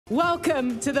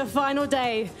Welcome to the final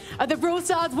day of the Brawl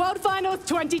Stars World Finals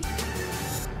 20.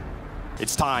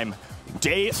 It's time.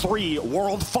 Day 3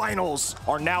 World Finals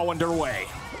are now underway.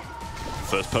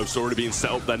 First post already being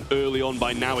set up then early on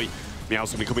by Naui.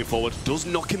 Meow's gonna be coming forward. Does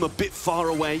knock him a bit far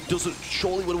away. Doesn't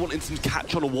surely would have wanted him to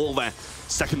catch on a wall there.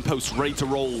 Second post ready to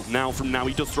roll now from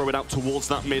Naui. Does throw it out towards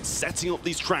that mid, setting up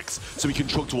these tracks so he can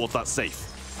chug towards that safe.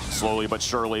 Slowly but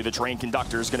surely, the train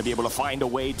conductor is going to be able to find a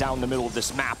way down the middle of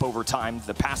this map over time.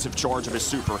 The passive charge of his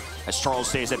super as Charles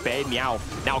stays at bay. Meow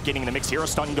now getting in the mix here. A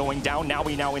stun going down.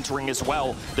 Naui now entering as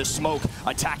well. The smoke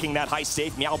attacking that high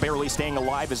safe. Meow barely staying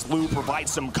alive as Lou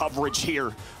provides some coverage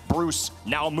here. Bruce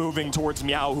now moving towards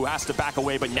Meow, who has to back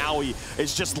away, but Naui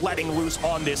is just letting loose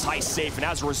on this high safe, and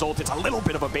as a result, it's a little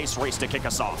bit of a base race to kick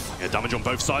us off. Yeah, damage on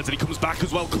both sides, and he comes back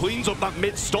as well, cleans up that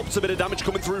mid, stops a bit of damage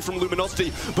coming through from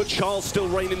Luminosity, but Charles still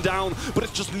raining down, but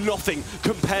it's just nothing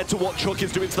compared to what Chuck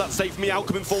is doing to that safe. Meow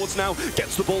coming forwards now,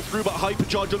 gets the ball through, but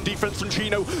hypercharge on defense from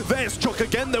Chino. There's Chuck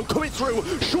again, though, coming through.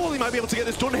 Surely might be able to get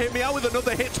this done here. Meow with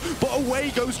another hit, but away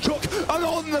goes Chuck, and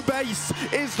on the base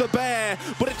is the bear,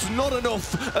 but it's not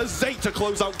enough as Zay to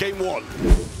close out game 1.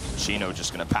 Chino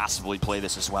just going to passively play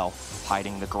this as well,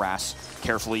 hiding the grass,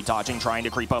 carefully dodging, trying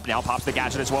to creep up. Now pops the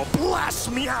gadget as well.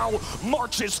 Blast! Meow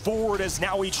marches forward as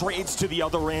now he trades to the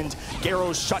other end.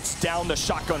 Garrow shuts down the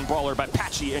shotgun brawler, but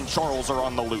Patchy and Charles are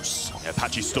on the loose. Yeah,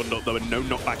 Patchy's stunned up though, and no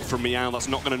knockback from Meow. That's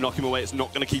not going to knock him away. It's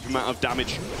not going to keep him out of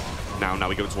damage. Now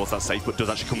we go towards that safe, but does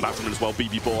actually come back from it as well.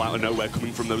 BB ball out of nowhere,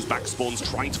 coming from those back spawns,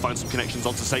 trying to find some connections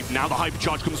onto safe. Now the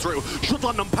hypercharge comes through. Should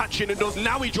land on Patchy, and it does.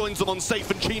 Now he joins them on safe,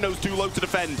 and Chino's too low to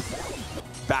defend.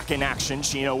 Back in action,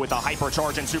 Chino with a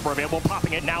hypercharge and super available,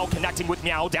 popping it now, connecting with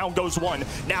Meow, down goes one.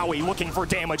 Naui looking for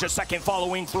damage, a second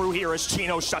following through here as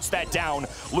Chino shuts that down.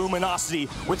 Luminosity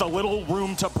with a little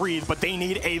room to breathe, but they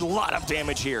need a lot of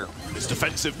damage here. It's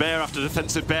defensive bear after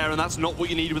defensive bear, and that's not what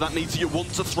you need with that need. You want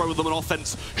to throw them on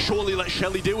offense. Surely let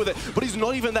Shelly deal with it, but he's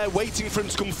not even there waiting for him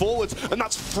to come forward, and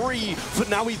that's free for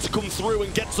Naui to come through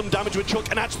and get some damage with Chuck,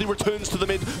 and actually returns to the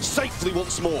mid safely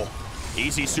once more.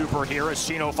 Easy super here as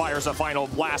Chino fires a final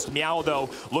blast. Meow, though,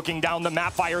 looking down the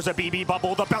map, fires a BB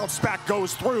bubble. The bounce back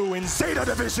goes through, and Zeta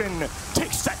Division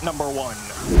takes set number 1.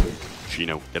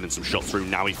 Chino getting some shots through.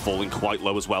 Now he's falling quite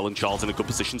low as well, and Charles in a good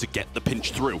position to get the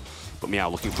pinch through. But Meow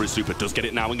looking for his super, does get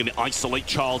it now, and going to isolate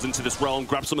Charles into this realm,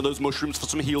 grab some of those mushrooms for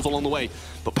some heals along the way.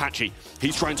 But Patchy,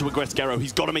 he's trying to aggress Garrow.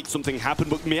 He's got to make something happen,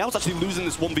 but Meow's actually losing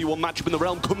this 1v1 matchup, and the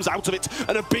realm comes out of it,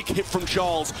 and a big hit from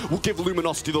Charles will give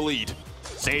Luminosity the lead.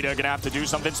 Zeta gonna have to do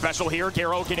something special here.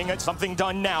 Garrow getting something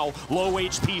done now. Low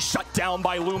HP shut down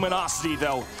by Luminosity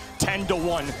though.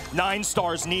 10-1, 9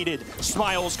 stars needed.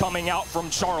 Smiles coming out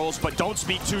from Charles, but don't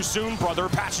speak too soon, brother.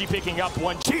 Patchy picking up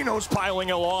 1. Chino's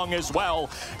piling along as well.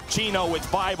 Chino with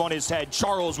 5 on his head.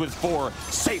 Charles with 4,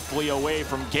 safely away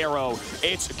from Garrow.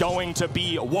 It's going to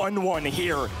be 1-1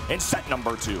 here in set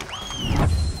number 2.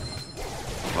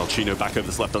 Well, Chino back over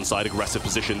this left-hand side, aggressive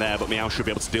position there, but Meow should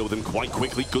be able to deal with him quite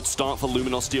quickly. Good start for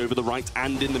Luminosity over the right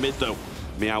and in the mid, though.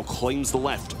 Meow claims the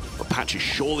left, but Patch is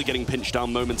surely getting pinched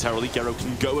down momentarily. Garrow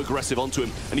can go aggressive onto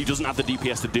him, and he doesn't have the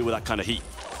DPS to deal with that kind of heat.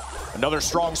 Another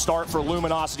strong start for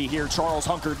Luminosity here. Charles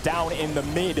hunkered down in the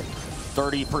mid.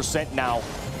 30% now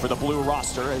for the blue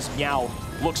roster as Meow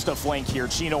looks to flank here.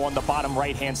 Chino on the bottom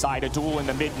right-hand side. A duel in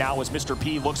the mid now as Mr.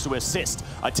 P looks to assist.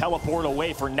 A teleport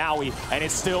away for Naui, and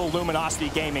it's still Luminosity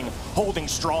Gaming holding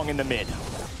strong in the mid.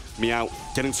 Meow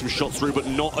getting some shots through, but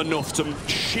not enough to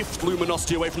shift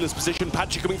Luminosity away from this position.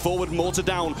 Patchy coming forward, mortar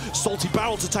down. Salty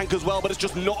barrel to tank as well, but it's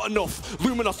just not enough.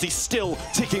 Luminosity still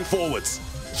ticking forwards.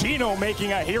 Chino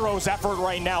making a hero's effort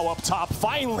right now up top,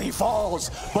 finally falls,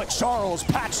 but Charles,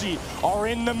 Patchy are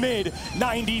in the mid.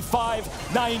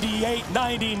 95, 98,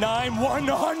 99,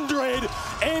 100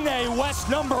 in a West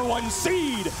 #1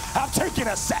 seed have taken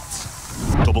a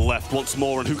set. Double left once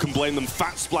more, and who can blame them?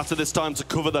 Fat splatter this time to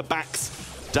cover their backs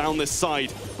down this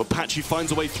side, but Patchy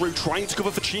finds a way through, trying to cover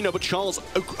for Chino, but Charles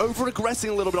over-aggressing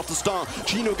a little bit off the start.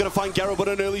 Chino gonna find Garrow, but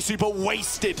an early super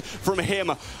wasted from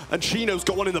him, and Chino's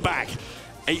got one in the bag.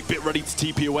 8-bit ready to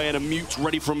TP away, and a mute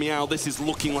ready from Meow. This is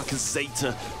looking like a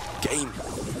Zeta game.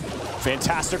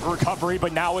 Fantastic recovery,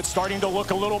 but now it's starting to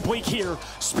look a little bleak here.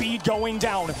 Speed going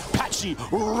down. Patchy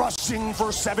rushing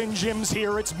for 7 gems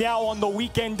here. It's Meow on the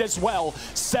weekend as well.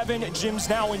 7 gems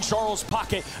now in Charles'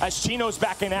 pocket as Chino's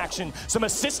back in action. Some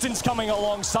assistance coming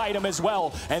alongside him as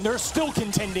well, and they're still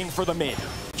contending for the mid.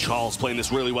 Charles playing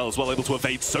this really well as well, able to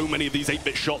evade so many of these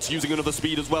 8-bit shots, using another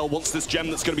speed as well. Wants this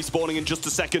gem that's going to be spawning in just a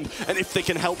second, and if they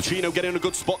can help Chino get in a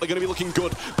good spot, they're going to be looking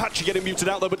good. Patchy getting muted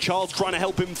out though, but Charles trying to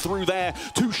help him through there.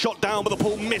 2 shot down down, but the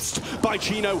pull missed by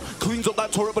Chino. Cleans up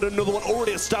that turret, but another one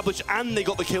already established, and they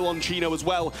got the kill on Chino as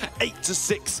well.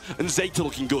 8-6, and Zeta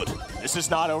looking good. This is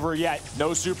not over yet.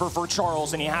 No super for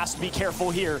Charles, and he has to be careful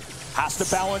here. Has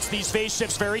to balance these phase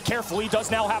shifts very carefully.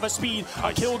 Does now have a speed,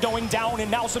 a kill going down,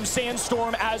 and now some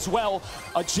sandstorm as well.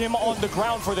 A gym on the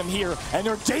ground for them here, and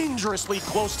they're dangerously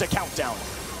close to countdown.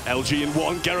 LG in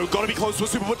one, Gero gotta be close to a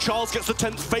super, but Charles gets the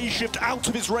 10th phase shift out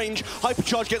of his range.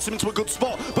 Hypercharge gets him into a good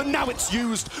spot, but now it's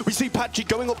used. We see Patchy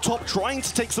going up top, trying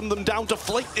to take some of them down,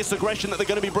 deflate this aggression that they're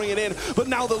gonna be bringing in, but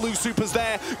now the loose super's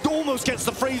there. Almost gets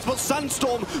the freeze, but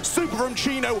Sandstorm, super from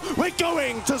Chino. We're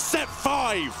going to set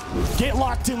 5. Get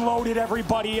locked and loaded,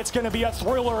 everybody. It's gonna be a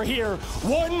thriller here.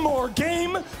 One more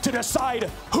game to decide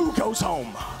who goes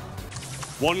home.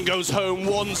 One goes home,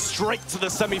 one straight to the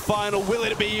semi-final. Will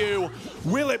it be you?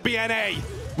 Will it be NA?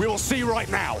 We will see right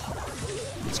now.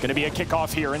 It's going to be a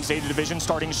kickoff here in Zeta Division,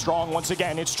 starting strong once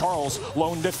again. It's Charles,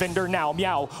 lone defender now.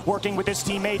 Meow working with his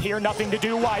teammate here, nothing to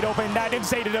do, wide open. That in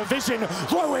Zeta Division,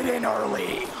 throw it in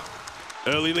early.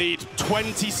 Early lead,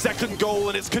 20-second goal,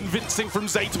 and it's convincing from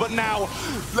Zeta, but now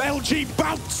LG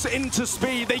bounce into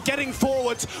speed. They're getting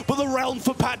forward, but the realm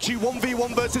for Patchy,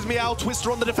 1v1 versus Meow.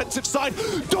 Twister on the defensive side,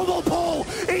 double pull,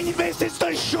 he misses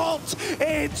the shot,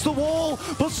 it's the wall,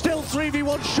 but still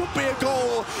 3v1 should be a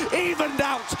goal, evened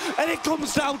out, and it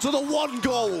comes down to the 1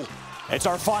 goal. It's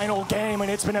our final game,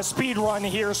 and it's been a speed run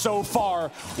here so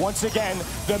far. Once again,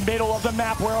 the middle of the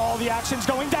map where all the action's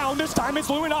going down. This time it's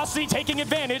Luminosity taking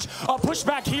advantage. A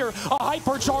pushback here, a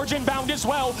hypercharge inbound as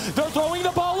well. They're throwing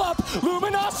the ball up.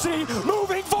 Luminosity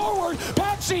moving forward.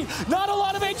 Patchy, not a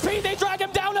lot of HP. They drag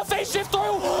him down, a phase shift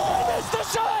through. They missed the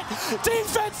shot.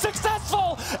 Defense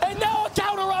successful, and now a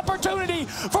counter opportunity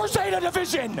for Zeta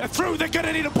Division. Through, they're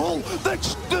gonna need a pull.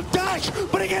 The dash,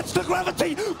 but he gets the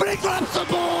gravity, but he grabs the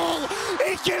ball.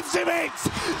 He gives him it!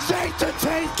 Zeta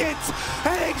take it!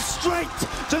 Heading straight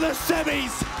to the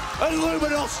semis! And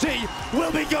Luminosity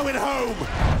will be going home!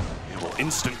 Well,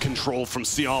 instant control from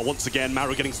CR once again.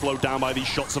 Maru getting slowed down by these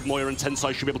shots of Moira, and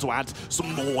Tensai should be able to add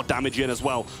some more damage in as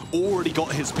well. Already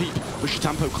got his peep, but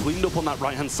Shitampo cleaned up on that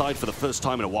right-hand side for the first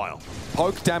time in a while.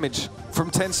 Poke damage from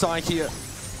Tensai here.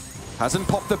 Hasn't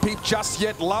popped the peep just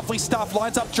yet. Lovely stuff.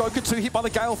 Lines up Joker 2, hit by the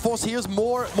Gale Force. Here's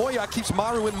Moya keeps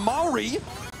Maru in. Maori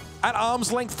at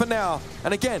arm's length for now.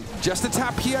 And again, just a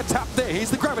tap here, tap there.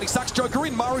 Here's the gravity, sucks Joker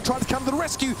in. Maru trying to come to the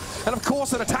rescue. And of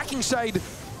course, an attacking Shade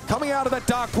coming out of that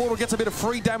dark portal gets a bit of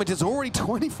free damage. It's already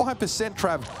 25%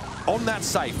 Trav on that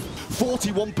safe.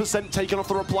 41% taken off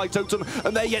the reply totem,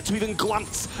 and they're yet to even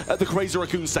glance at the Crazy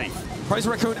Raccoon safe. Crazy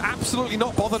Raccoon absolutely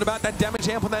not bothered about that damage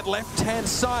amp on that left-hand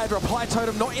side. Reply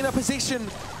totem not in a position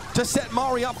to set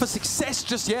Mari up for success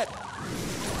just yet.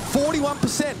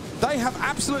 41%. They have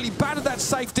absolutely battered that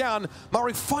safe down.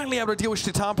 Murray finally able to deal with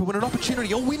Shitampo with an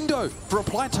opportunity, a window for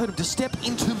Reply Totem to step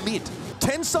into mid.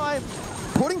 Tensai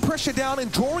putting pressure down and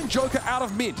drawing Joker out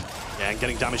of mid. Yeah, and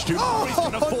getting damage too. He's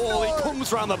gonna fall. No. He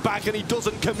comes around the back and he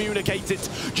doesn't communicate it.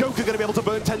 Joker gonna be able to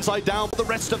burn Tensai down, but the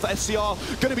rest of SCR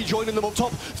gonna be joining them up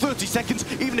top. 30 seconds.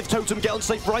 Even if Totem get on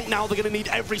safe right now, they're gonna need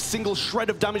every single shred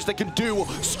of damage they can do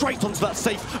straight onto that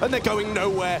safe, and they're going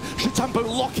nowhere. Shitampo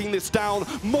locking this down.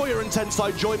 Moya and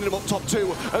Tensai joining them up top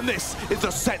too, and this is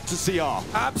the set to CR.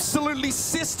 Absolutely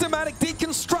systematic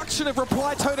deconstruction of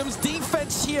Reply Totem's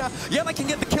defense here. Yeah, they can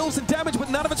get the kills and damage, but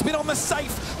none of it's been on the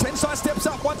safe. Tensai steps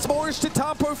up once more as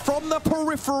Shitampo from the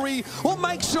periphery will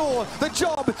make sure the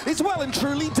job is well and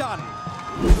truly done.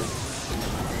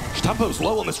 Shitampo's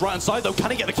low on this right-hand side, though.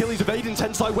 Can he get the kill? He's evading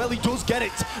Tensai. Well, he does get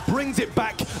it. Brings it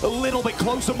back a little bit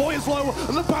closer. Moya's low,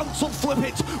 and the bounce will flip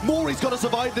it. Mori's got to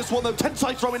survive this one, though.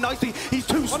 Tensai throwing nicely. He's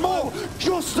too small.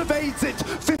 Just evades it.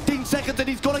 15 seconds, and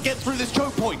he's got to get through this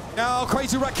choke point. Now,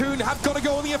 Crazy Raccoon have got to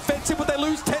go on the offensive, but they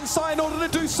lose Tensai in order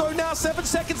to do so. Now, 7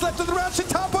 seconds left of the round.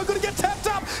 Shitampo going to get tapped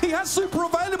up. He has super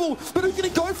available, but who can he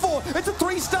go for? It's a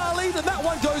 3-star lead, and that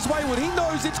one goes wayward. He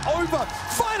knows it's over.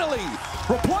 Finally,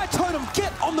 Reply Totem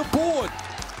get on the board.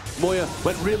 Moya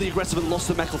went really aggressive and lost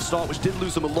the mech off start, which did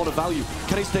lose him a lot of value.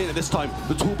 Can he stay in it this time?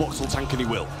 The toolbox will tank, and he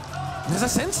will. There's a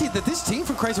sense here that this team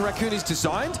from Crazy Raccoon is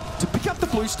designed to pick up the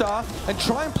blue star and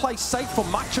try and play safe for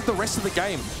much of the rest of the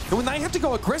game. And when they have to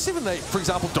go aggressive and they, for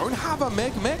example, don't have a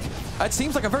mech, it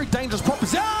seems like a very dangerous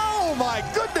proposition. Oh my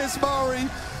goodness, Mari!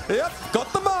 Yep,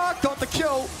 got the mark, got the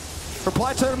kill.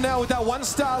 Reply Totem now with that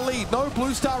 1-star lead, no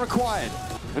blue star required.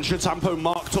 And Chitampo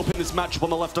marked up in this matchup on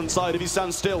the left-hand side. If he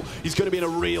stands still, he's going to be in a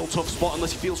real tough spot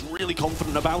unless he feels really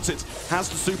confident about it. Has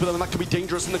the super though, and that could be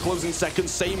dangerous in the closing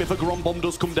seconds. Same if a Grom Bomb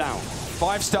does come down.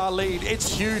 5-star lead.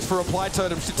 It's huge for Reply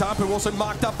Totem. Chitampo also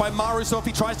marked up by Maru, so if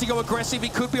he tries to go aggressive, he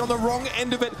could be on the wrong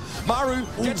end of it. Maru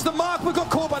gets the mark, but got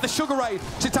caught by the Sugar Ray.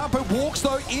 Chitampo walks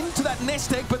though into that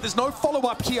nest egg, but there's no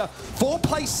follow-up here. 4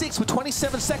 plays 6 with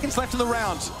 27 seconds left in the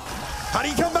round. How do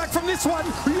you come back from this one?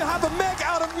 You have a mech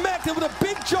out of mech with a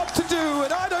big job to do,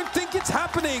 and I don't think it's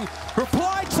happening.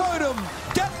 Reply Totem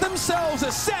get themselves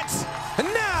a set,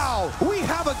 and now we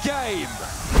have a game.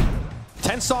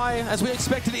 Tensai, as we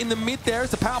expected in the mid there,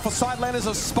 as the powerful side laners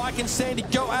of Spike and Sandy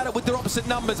go at it with their opposite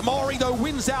numbers. Mori, though,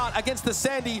 wins out against the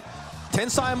Sandy.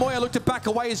 Tensai and Moya look to back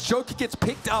away as Joker gets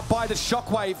picked up by the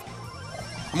Shockwave.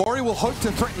 Mori will hope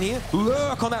to threaten here,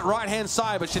 lurk on that right-hand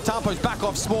side, but Chitampo's back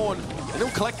off spawn, and he'll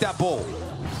collect that ball.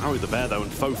 Maru the Bear, though,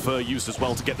 and Faux Fur used as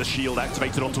well to get the shield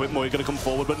activated onto it. Moya going to come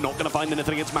forward, but not going to find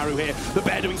anything against Maru here. The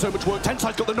Bear doing so much work.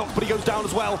 Tensai's got the knock, but he goes down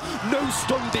as well. No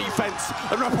stun defense,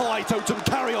 and Reply Totem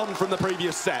carry on from the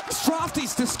previous set. This draft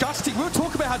is disgusting. We'll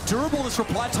talk about how durable this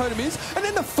Reply Totem is, and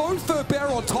then the Faux Fur Bear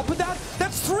on top of that.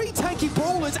 That's 3 tanky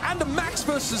brawlers and a max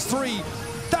versus 3.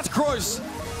 That's gross.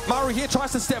 Maru here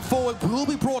tries to step forward, will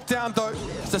be brought down though.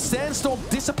 The Sandstorm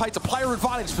dissipates a player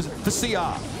advantage for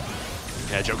CR.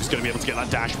 Yeah, Joker's going to be able to get that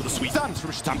dash with a sweet dance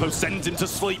from Chitampo, sends him to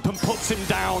sleep and puts him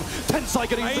down. Tensai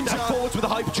getting the dash forwards with a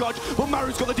hyper charge, but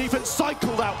Maru's got the defense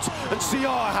cycled out, and CR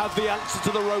have the answer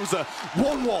to the Rosa.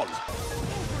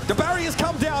 1-1. The barrier's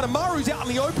come down, and Maru's out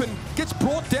in the open, gets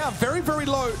brought down very, very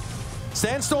low.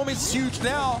 Sandstorm is huge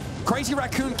now. Crazy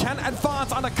Raccoon can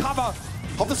advance under cover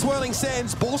of the swirling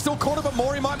sands. Ball still cornered, but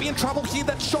Mori might be in trouble here.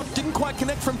 That shot didn't quite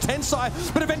connect from Tensai,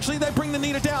 but eventually they bring the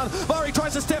Nita down. Mori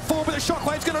tries to step forward, but the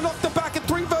Shockwave's going to knock the back at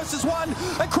 3 versus 1.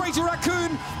 And Crazy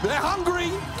Raccoon, they're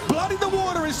hungry. Blood in the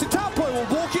water, and Chitampo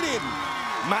will walk it in.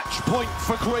 Match point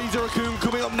for Crazy Raccoon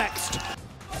coming up next.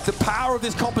 The power of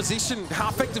this composition, how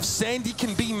effective Sandy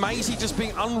can be. Maisie just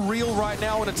being unreal right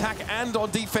now on attack and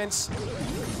on defense.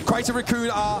 Crazy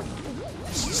Raccoon are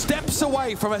steps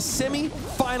away from a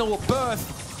semi-final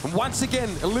berth, and once again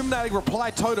eliminating Reply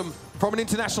Totem from an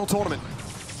international tournament.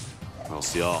 Well,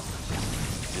 CR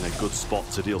in a good spot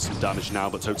to deal some damage now,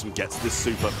 but Totem gets this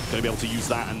super. Going to be able to use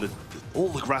that, and all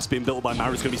the grass being built by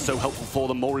Maru is going to be so helpful for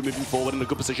them. Mori moving forward in a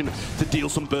good position to deal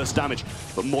some burst damage.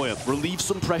 But Moya relieves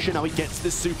some pressure now he gets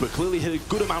this super. Clearly hit a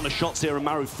good amount of shots here, and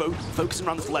Maru focusing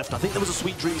around this left. I think there was a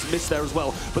Sweet Dreams miss there as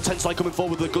well, but Tensai coming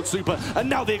forward with a good super. And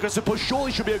now the aggressive push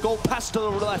surely should be a goal pass to the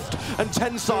left, and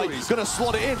Tensai going to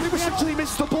slot it in. He actually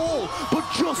missed the ball, but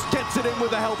just gets it in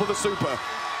with the help of a super.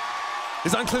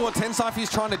 It's unclear what Tensai, if he's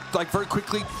trying to very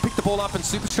quickly pick the ball up and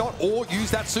super shot or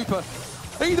use that super.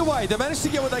 Either way, they managed to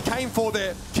get what they came for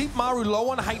there. Keep Maru low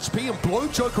on HP and blow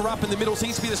Joker up in the middle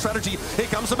seems to be the strategy. Here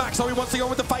comes the Max, so he wants to go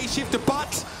with the phase shifter,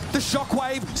 but the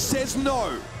Shockwave says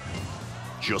no.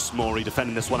 Just Mori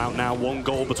defending this one out now. 1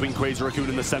 goal between Crazy Raccoon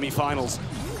in the semi-finals.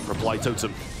 Reply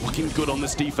Totem looking good on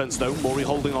this defense though. Mori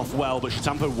holding off well, but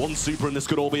Chitampo 1 super and this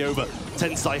could all be over.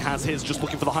 Tensai has his, just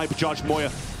looking for the hypercharge. Moya,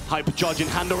 hypercharge in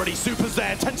hand already, super's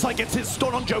there. Tensai gets his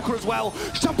stun on Joker as well.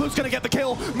 Chitampo's going to get the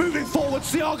kill, moving forward.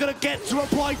 CR going to get to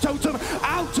Reply Totem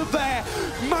out of there.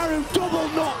 Maru double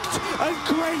knocked, and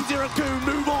Crazy Raccoon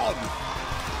move on.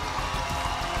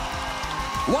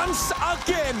 Once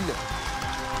again,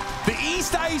 the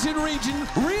East Asian region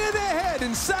rear their head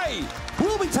and say,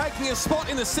 we'll be taking a spot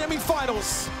in the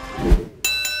semi-finals.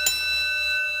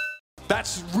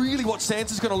 That's really what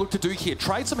Sansa's going to look to do here.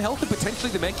 Trade some health and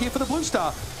potentially the mech here for the Blue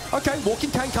Star. Okay,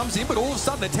 Walking Cane comes in, but all of a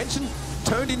sudden attention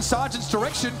turned in Sergeant's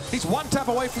direction. He's 1 tap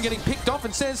away from getting picked off,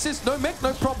 and Sans says, no mech,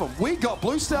 no problem. We got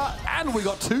Blue Star and we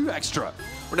got 2 extra.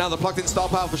 Well, now the plugged-in star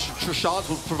power for Trashard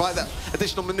will provide that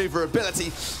additional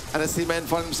maneuverability, and as the men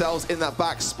find themselves in that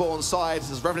back spawn side,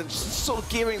 as Revenant just sort of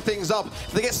gearing things up.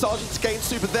 If they get Sergeant to gain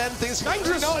super, then things are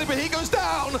dangerous. But he goes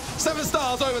down. 7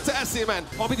 stars over to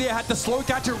SCMN. Bobby there had the slow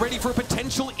gadget ready for a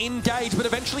potential engage, but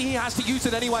eventually he has to use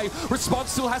it anyway.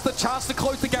 Response still has the chance to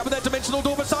close the gap with that dimensional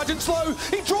door, but Sergeant slow.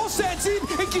 He draws Sans in.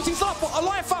 He gives his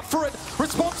life up for it.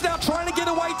 Response now trying to get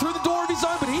away through the door of his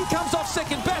own, but he comes off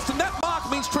second best, and that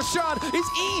mark means Trashard is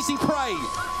easy prey.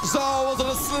 Zar was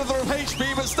on a slither of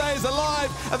HP but stays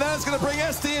alive, and that's going to bring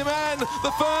STMN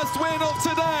the first win of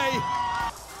today.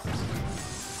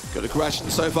 Good aggression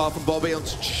so far from Bobby on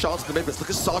Chance in the mid, but look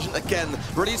at Sergeant again,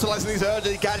 really utilising these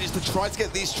early gadgets to try to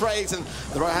get these trades, and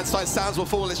the right-hand side sounds will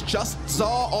fall. It's just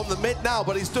Zar on the mid now,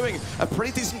 but he's doing a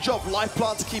pretty decent job. Life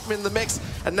plant to keep him in the mix,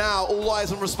 and now all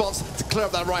eyes on Response to clear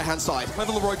up that right-hand side.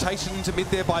 Level of rotation into mid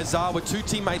there by Zar with 2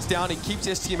 teammates down. He keeps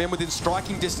STMN within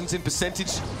striking distance in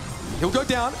percentage. He'll go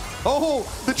down. Oh,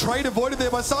 the trade avoided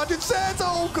there by Sergeant Sands.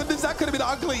 Oh, goodness, that could have been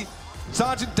ugly.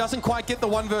 Sergeant doesn't quite get the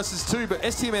 1 versus 2, but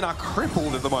STMN are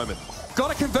crippled at the moment. Got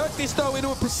to convert this, though, into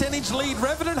a percentage lead.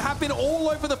 Revenant have been all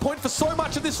over the point for so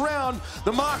much of this round.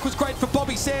 The mark was great for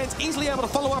Bobby Sands, easily able to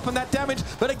follow up on that damage.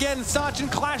 But again,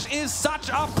 Sergeant Clash is such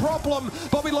a problem.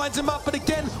 Bobby lines him up, but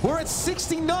again, we're at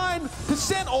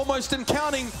 69% almost and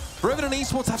counting. Revenant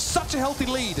Esports have such a healthy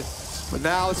lead. But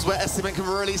now this is where STMN can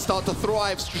really start to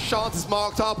thrive. Trishant is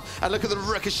marked up, and look at the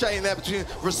ricochet in there between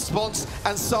Response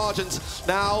and Sergeant.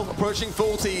 Now approaching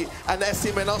 40, and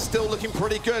STMN are still looking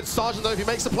pretty good. Sergeant, though, if he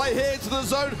makes a play here to the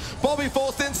zone, Bobby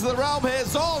forced into the realm here.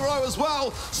 Zaro as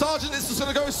well. Sergeant is just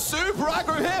going to go super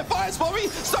aggro here. Finds Bobby.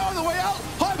 Zar on the way out.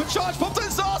 Hypercharge popped in.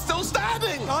 Zar still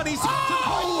standing. And he's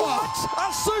what?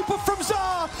 A super from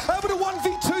Zar. Over to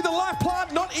 1v2. The life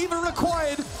plant not even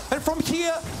required. And from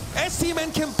here,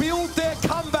 STMN can build their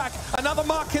comeback. Another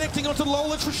mark connecting onto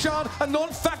Lola Trishant, a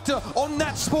non-factor on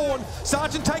that spawn.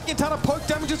 Sergeant taking a ton of poke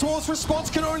damage as well as Response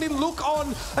can only look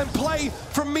on and play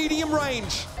from medium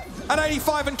range. At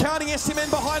 85 and counting, STMN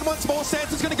behind once more.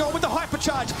 Sands is going to go with the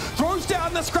hypercharge. Throws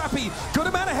down the Scrappy. Good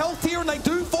amount of health here, and they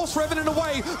do force Revenant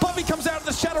away. Bobby comes out of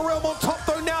the Shadow Realm on top,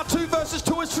 though now 2 versus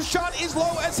 2 as Trishant is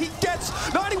low as he gets.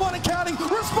 91 and counting.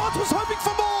 Response was hoping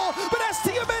for more, but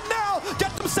STMN now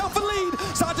get themselves a lead.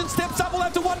 Sergeant steps up, will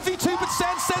have to 1v2, but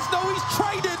Sands says no, he's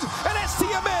traded. And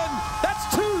STMN,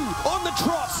 that's 2 on the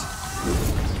trot.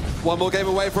 One more game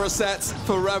away for a set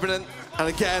for Revenant. And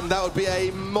again, that would be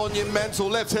a monumental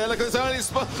lift here. Look at this early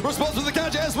response with the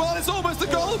gadget as well. It's almost a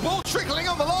goal. The ball trickling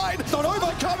on the line. It's not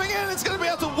over. Coming in. It's going to be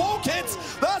able to walk it.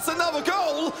 That's another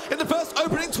goal in the first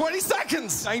opening 20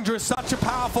 seconds. Dangerous, such a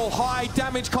powerful high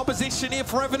damage composition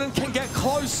if Revenant can get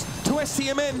close to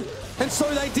STMN. And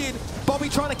so they did. Bobby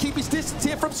trying to keep his distance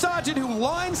here from Sergeant, who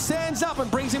lines Sands up and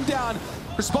brings him down.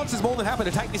 Response is more than happy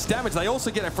to take this damage. They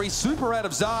also get a free super out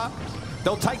of Zar.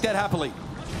 They'll take that happily.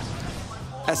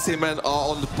 STMN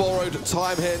are on borrowed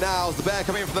time here now. The bear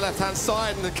coming in from the left-hand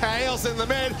side and the chaos in the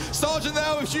mid. Sergeant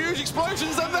there with huge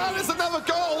explosions, and that is another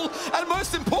goal. And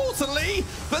most importantly,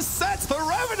 the set for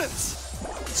Revenant.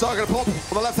 So I'm going to pop on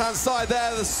the left-hand side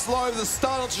there. The slow, the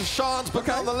stun on Trishant, but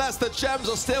nonetheless, the gems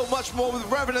are still much more with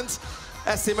Revenant.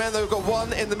 STMN, they've got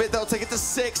 1 in the mid, they'll take it to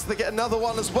 6, they get another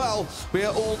 1 as well. We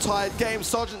are all tied game.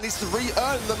 Sergeant needs to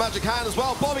re-earn the magic hand as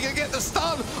well. Bobby gonna get the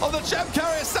stun on the gem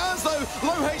carrier. Sands though,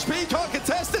 low HP, can't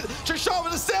contest it. Trishant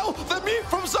with the steal, the mute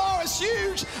from Zara is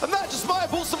huge, and that just might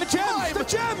have bought some time. The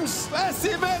gems!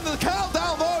 STMN, the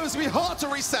countdown though, is going to be hard to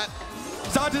reset.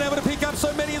 Sergeant able to pick up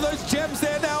so many of those gems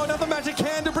there now. Another magic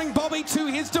hand to bring Bobby to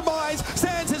his demise.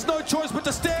 Sands has no choice but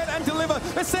to stand and deliver.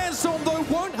 The Sandstorm, though,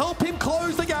 won't help him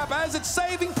close the gap as it's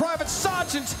saving Private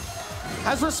Sergeant.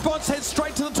 As Response heads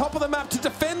straight to the top of the map to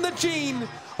defend the Gene.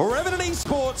 Revenant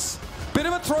Esports, bit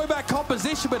of a throwback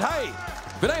composition, but hey,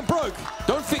 if it ain't broke,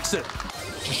 don't fix it.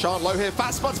 Trishant low here,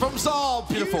 fast spots from Zar.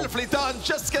 Beautifully done,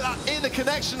 just to get that inner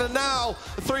connection, and now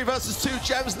 3 versus 2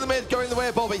 gems in the mid going the way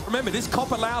of Bobby. Remember, this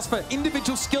comp allows for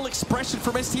individual skill expression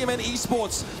from STMN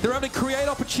Esports. They're able to create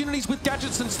opportunities with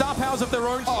gadgets and star powers of their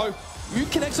own. Mute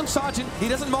connects on Sergeant, he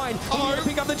doesn't mind. He's going to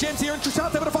pick up the gems here, and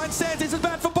Trishant's able to find Sands. This is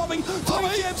bad for Bobby.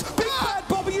 3 gems, big bad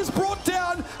Bobby is brought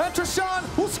down, and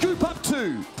Trishant will scoop up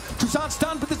 2. Trishant's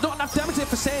done, but there's not enough damage there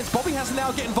for Sands. Bobby has to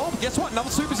now get involved. Guess what?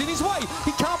 Another super's in his way.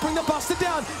 He can't bring the Buster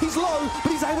down. He's low,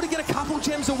 but he's able to get a couple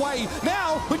gems away.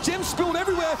 Now, with gems spilled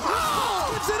everywhere,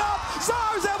 gives it up.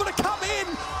 Zara's able to come in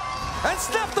and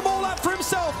snap them all up for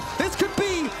himself. This could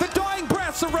be the dying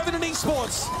breaths of Revenant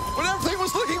Esports. When everything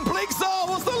was looking bleak, Zar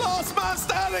was the last man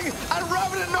standing, and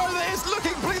Revenant know that it's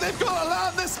looking bleak. They've got to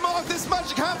land this mark. This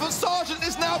magic hand for Sergeant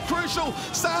is now crucial.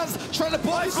 Sands trying to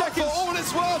buy back for all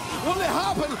it's worth. Will it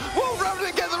happen? Will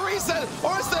Revenant get the reset,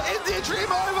 or is the India dream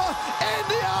over?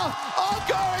 India are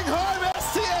going home.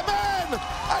 STMN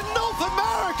and North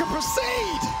America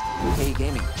proceed. K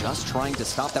Gaming just trying to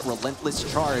stop that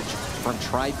relentless charge from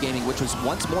Tribe Gaming, which was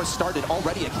once more started.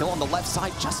 Already a kill on the left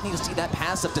side. Just need to see that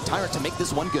pass up to Tyrant to make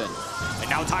this one good. And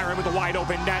now Tyrant with a wide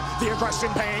open net. The aggression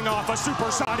paying off. A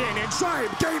super shot in, and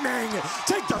Tribe Gaming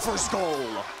take the first goal.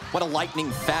 What a lightning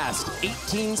fast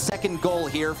 18-second goal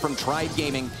here from Tribe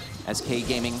Gaming as K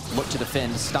Gaming look to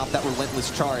defend, stop that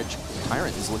relentless charge.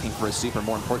 Tyrant is looking for a super,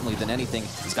 more importantly than anything.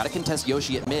 He's got to contest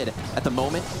Yoshi at mid. At the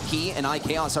moment, he and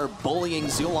iChaos are bullying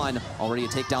Zulon. Already a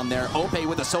takedown there. Ope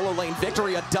with a solo lane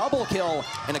victory, a double kill,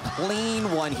 and a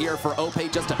clean one here for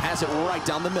Ope just to pass it right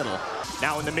down the middle.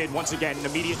 Now in the mid, once again, an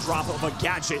immediate drop of a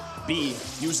gadget. B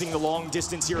using the long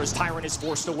distance here as Tyrant is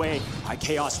forced away.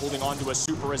 iChaos holding on to a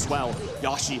super as well.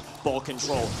 Yoshi, ball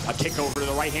control. A kick over to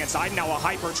the right-hand side. Now a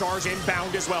hypercharge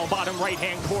inbound as well. bottom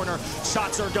right-hand corner.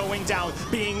 Shots are going down,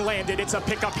 being landed. It's a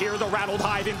pickup here. The Rattled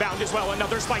Hive inbound as well.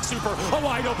 Another Spike Super, a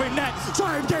wide open net.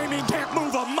 Tribe Gaming can't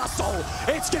move a muscle.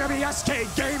 It's gonna be SK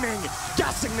Gaming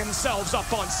gassing themselves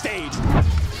up on stage.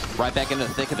 Right back into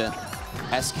the thick of it.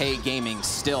 SK Gaming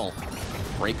still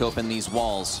break open these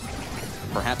walls.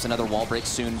 Perhaps another wall break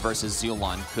soon versus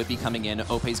Zulon. Could be coming in.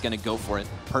 Ope's gonna go for it.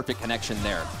 Perfect connection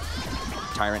there.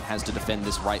 Tyrant has to defend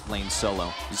this right lane solo.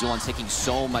 Zulon's taking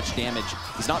so much damage.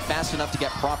 He's not fast enough to get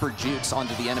proper jukes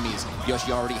onto the enemies.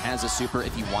 Yoshi already has a super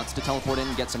if he wants to teleport in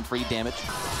and get some free damage.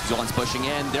 Zulon's pushing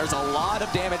in. There's a lot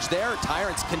of damage there.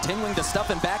 Tyrant's continuing to stuff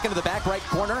him back into the back right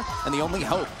corner. And the only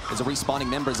hope is the respawning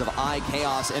members of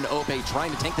Chaos and Ope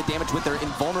trying to take the damage with their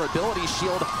invulnerability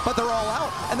shield. But they're all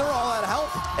out, and they're all out of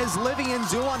health as Livy and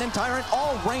Zulon and Tyrant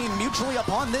all reign mutually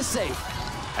upon this safe.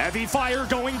 Heavy fire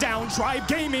going down. Tribe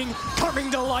Gaming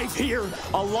coming to life here.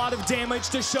 A lot of damage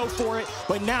to show for it,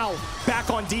 but now back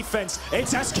on defense.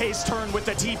 It's SK's turn with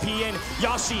the TP in.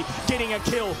 Yoshi getting a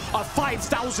kill. A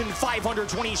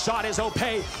 5,520 shot as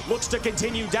Ope looks to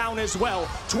continue down as well.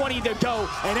 20 to go,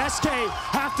 and SK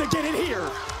have to get it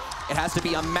here. It has to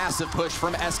be a massive push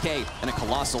from SK and a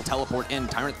colossal teleport in.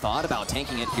 Tyrant thought about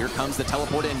tanking it. Here comes the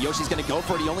teleport in. Yoshi's gonna go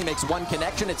for it. He only makes one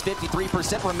connection. It's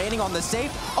 53% remaining on the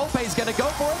safe. Ope's gonna go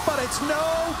for it, but it's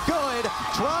no good.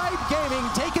 Tribe Gaming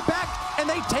take it back, and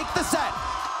they take the set.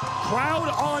 Crowd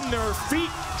on their feet.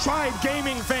 Tribe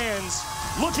Gaming fans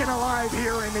looking alive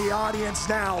here in the audience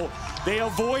now. They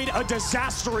avoid a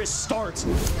disastrous start.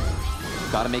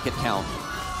 Gotta make it count.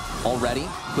 Already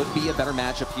could be a better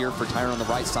matchup here for Tyrant on the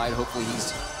right side. Hopefully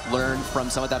he's learned from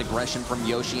some of that aggression from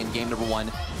Yoshi in game number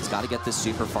 1. He's got to get this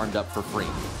super farmed up for free.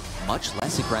 Much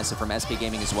less aggressive from SK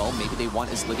Gaming as well. Maybe they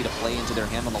want his Livy to play into their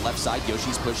hand on the left side.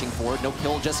 Yoshi's pushing forward. No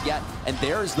kill just yet. And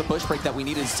there's the bush break that we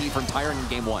needed to see from Tyrant in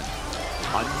game 1.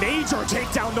 A major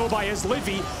takedown though by his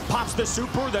Livy. Pops the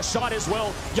super, the shot as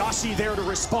well. Yoshi there to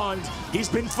respond. He's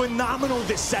been phenomenal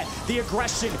this set. The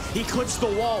aggression, he clips the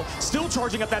wall. Still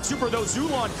charging up that super though.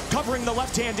 Zulon covering the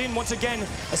left hand in once again.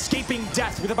 Escaping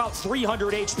death with about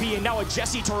 300 HP, and now a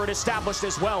Jesse turret established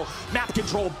as well. Map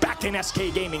control back in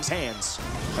SK Gaming's hands.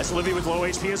 As Livy with low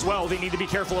HP as well. They need to be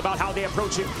careful about how they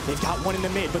approach it. They've got one in the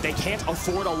mid, but they can't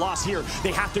afford a loss here.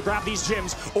 They have to grab these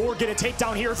gems or get a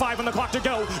takedown here. 5 on the clock to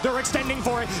go. They're extending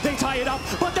for it. They tie it up,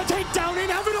 but the takedown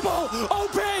inevitable.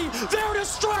 Ope there to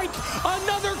strike.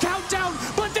 Another countdown,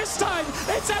 but this time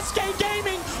it's SK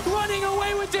Gaming running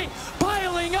away with it,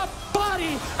 piling up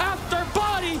body after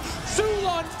body.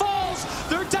 Zulon falls.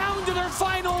 They're down to their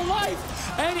final life,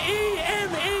 and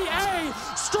EMEA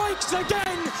strikes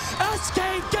again. SK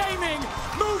Gaming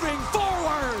moving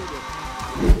forward.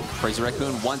 Crazy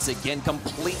Raccoon once again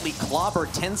completely clobbered.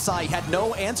 Tensai had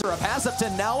no answer. A pass up to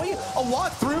Naui, a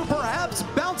walk through perhaps,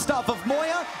 bounced off of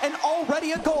Moya, and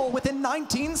already a goal within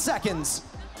 19 seconds.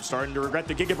 I'm starting to regret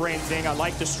the Gigabrain thing. I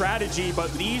like the strategy,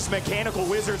 but these mechanical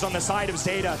wizards on the side of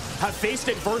Zeta have faced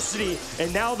adversity,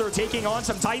 and now they're taking on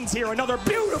some Titans here. Another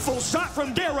beautiful shot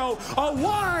from Garo, a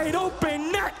wide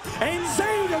open net, and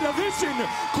Zeta Division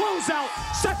close out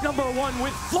set number 1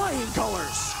 with flying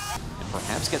colors.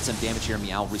 Perhaps get some damage here.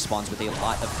 Meow responds with a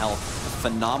lot of health. A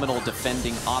phenomenal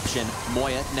defending option.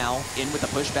 Moya now in with the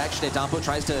pushback. Shidampo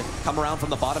tries to come around from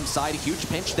the bottom side. Huge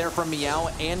pinch there from Meow,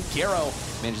 and Garo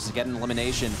manages to get an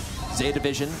elimination. Zeta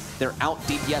Division, they're out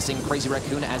DPSing Crazy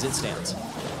Raccoon as it stands.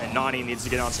 And Nani needs to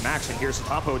get on some action. Here's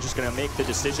Shidampo just going to make the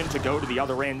decision to go to the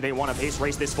other end. They want to pace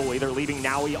race this fully. They're leaving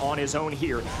Naui on his own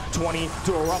here. 20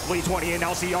 to a roughly 20, and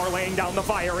now CR laying down the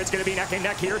fire. It's going to be neck and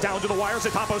neck here, down to the wire.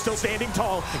 Shidampo still standing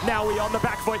tall. Naui on the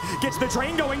back foot, gets the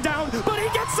train going down, but he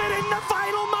gets it in the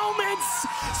final moments.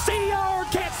 CR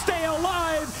can't stay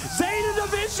alive. Zeta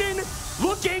Division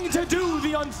looking to do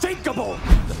the unthinkable.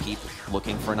 The Peep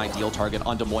looking for an ideal target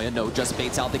onto Moya. No, just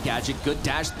baits out the gadget. Good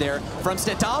dash there from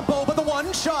Shidampo, but the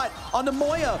one shot onto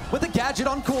Moya with the gadget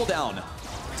on cooldown.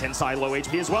 Tensai low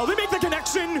HP as well. They make the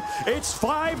connection. It's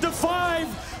 5 to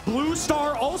 5. Blue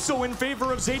Star also in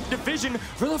favor of Zeta Division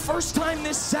for the first time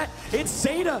this set. It's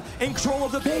Zeta in control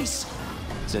of the base.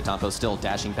 Shidampo still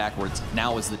dashing backwards.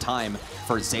 Now is the time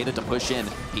for Zeta to push in.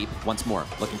 Peep once more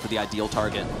looking for the ideal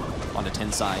target onto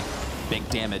Tensai. Big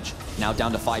damage. Now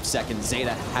down to 5 seconds.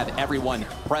 Zeta have everyone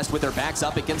pressed with their backs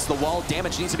up against the wall.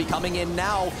 Damage needs to be coming in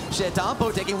now.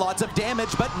 Shidampo taking lots of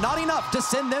damage, but not enough to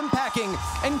send them packing.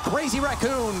 And Crazy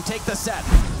Raccoon take the set.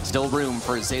 Still room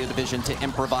for Zeta Division to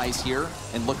improvise here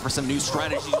and look for some new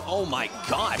strategies. Oh my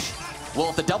gosh. Well,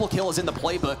 if the double kill is in the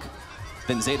playbook,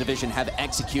 then Zeta Division have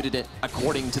executed it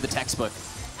according to the textbook.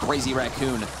 Crazy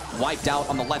Raccoon wiped out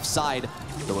on the left side.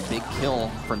 Though a big kill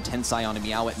from Tensai on a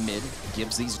Meow at mid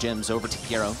gives these gems over to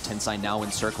Gero. Tensai now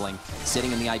encircling,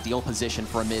 sitting in the ideal position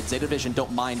for a mid. Zeta Division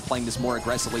don't mind playing this more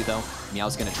aggressively though.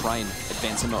 Meow's gonna try and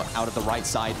advance him out of the right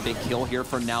side. Big kill here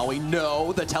from Naui.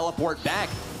 No, the teleport back,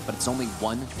 but it's only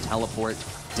one teleport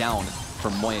down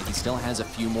from Moya. He still has a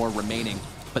few more remaining,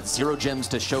 but 0 gems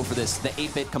to show for this. The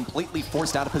 8-bit completely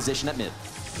forced out of position at mid.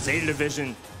 Zeta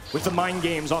Division with the mind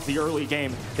games off the early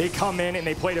game. They come in and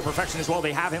they play to perfection as well.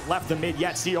 They haven't left the mid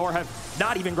yet. CR have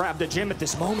not even grabbed a gem at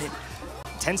this moment.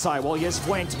 Tensai, well, he has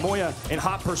flanked Moya in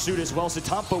hot pursuit as well.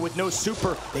 Zatampo with no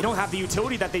super. They don't have the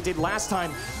utility that they did last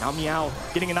time. Now Meow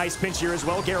getting a nice pinch here as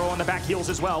well. Gero on the back heels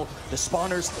as well. The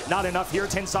spawners, not enough here.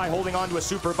 Tensai holding on to a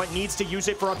super, but needs to use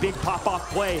it for a big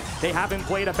pop-off play. They haven't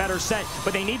played a better set,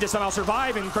 but they need to somehow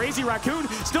survive, and Crazy Raccoon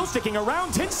still sticking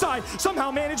around. Tensai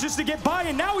somehow manages to get by,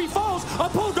 and now he falls. A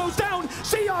pull goes down.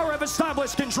 CR have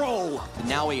established control.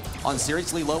 Naui on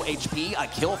seriously low HP, a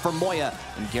kill from Moya,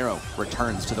 and Gero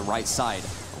returns to the right side.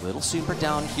 A little super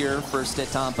down here for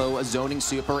Zatampo, a zoning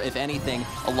super, if anything.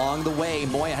 Along the way,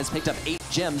 Moya has picked up 8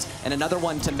 gems and another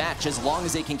one to match as long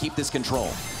as they can keep this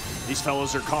control. These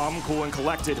fellows are calm, cool, and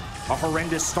collected. A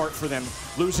horrendous start for them,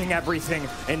 losing everything,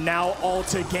 and now all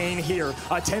to gain here.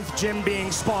 A 10th gem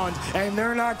being spawned, and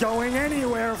they're not going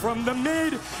anywhere from the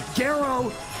mid.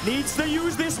 Gero needs to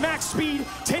use this max speed.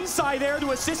 Tensai there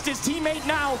to assist his teammate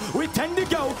now with 10 to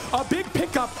go. A big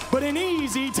pickup, but an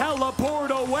easy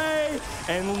teleport away.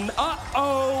 And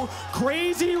uh-oh,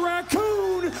 Crazy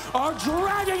Raccoon are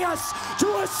dragging us to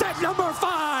a set number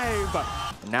 5.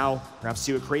 Now, we're going to have to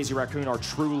see what Crazy Raccoon are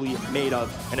truly made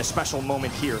of in a special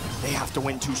moment here. They have to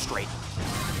win 2 straight.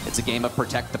 It's a game of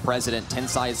protect the president.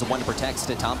 Tensai is the one to protect.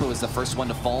 Zatampo is the first one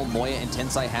to fall. Moya and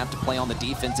Tensai have to play on the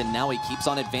defense, and now he keeps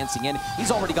on advancing in.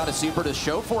 He's already got a super to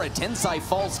show for it. Tensai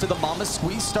falls to the Mama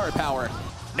Squeeze star power.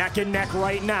 Neck and neck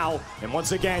right now, and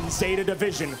once again, Zeta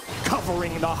Division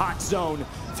covering the hot zone.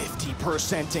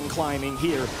 50% in climbing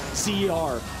here.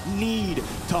 CR need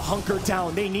to hunker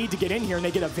down. They need to get in here, and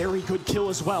they get a very good kill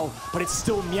as well, but it's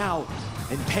still Meow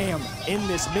and Pam in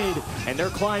this mid, and they're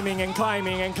climbing and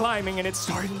climbing and climbing, and it's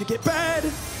starting to get bad.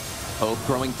 Hope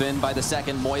growing thin by the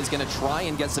second. Moya's gonna try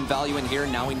and get some value in here.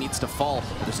 Now he needs to fall.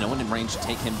 There's no one in range to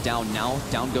take him down now.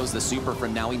 Down goes the super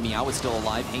from Naui. Meow is still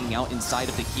alive, hanging out inside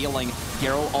of the healing.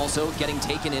 Gero also getting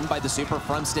taken in by the super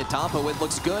from Zatampo. It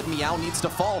looks good. Meow needs to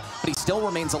fall, but he still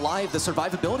remains alive. The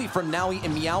survivability from Naui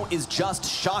and Meow is just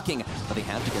shocking, but they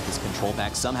have to get this control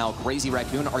back somehow. Crazy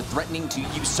Raccoon are threatening to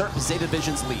usurp Zeta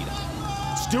Division's lead.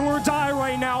 It's do or die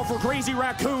right now for Crazy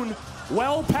Raccoon.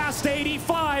 Well past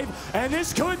 85, and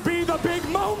this could be the big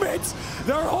moment.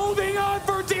 They're holding on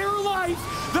for dear life.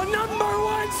 The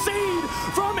 #1 seed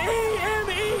from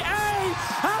EMEA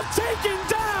have taken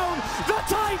down the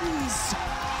Titans.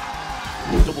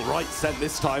 Double right sent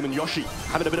this time, and Yoshi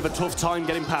having a bit of a tough time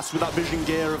getting past with that vision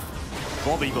gear of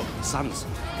Bobby, but Sans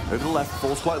over the left,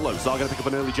 falls quite low. Zar going to pick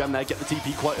up an early gem there, get the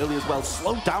TP quite early as well.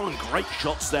 Slow down and great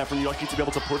shots there from Yoshi to be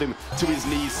able to put him to his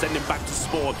knees, send him back to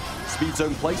spawn. Speed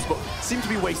zone place, but seemed to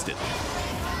be wasted.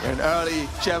 An early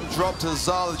gem drop to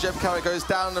Zar. The gem carry goes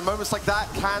down, and moments like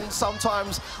that can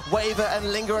sometimes waver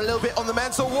and linger a little bit on the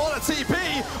mental. What a TP!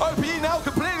 OPE now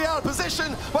completely out of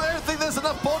position, but I don't think there's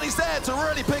enough bodies there to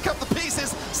really pick up the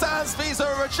pieces. Sans fees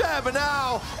over a gem, and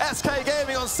now SK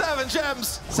Gaming on 7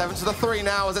 gems. 7 to the 3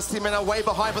 now, as SK Gaming are way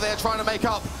behind, but they're trying to make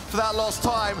up for that lost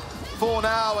time. 4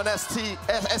 now, and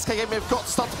SK Gaming have got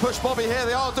to start to push Bobby here.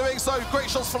 They are doing so.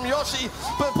 Great shots from Yoshi,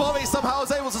 but Bobby somehow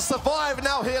is able to survive, and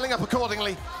now healing up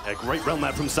accordingly. A great realm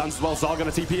there from Sans as well. Zar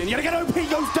going to TP, and yet again OP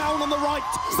goes down on the right.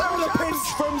 There a pinch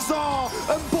from Zar,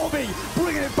 and Bobby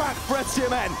bringing it back for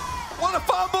STMN. What a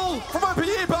fumble from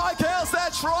OPE, but IKL's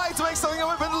there trying to make something a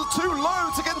little too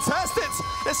low to contest it.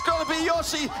 It's got to be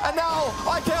Yoshi, and now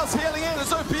IKL's healing in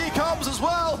as OPE comes as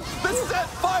well. This is it,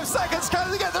 5 seconds, can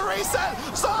they get the reset?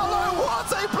 Zarlo,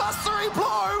 what a +3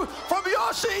 blow from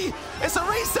Yoshi. It's a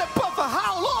reset, but for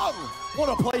how long? What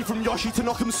a play from Yoshi to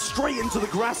knock him straight into the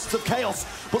grasps of Chaos,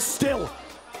 but still,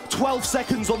 12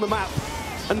 seconds on the map.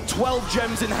 And 12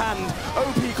 gems in hand.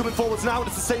 OP coming forwards now, and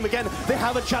it's the same again. They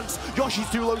have a chance. Yoshi's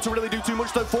too low to really do too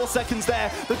much, though. 4 seconds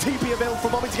there. The TP available for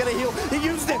Bobby to get a heal. He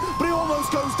used it, but he almost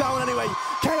goes down anyway.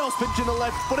 Chaos pinch in the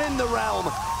left, but in the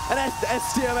realm. And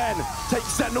STMN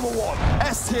takes set #1.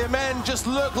 STMN just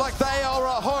look like they are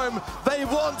at home. They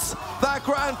want that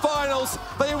grand finals.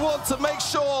 They want to make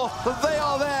sure that they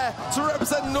are there to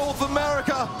represent North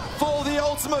America for the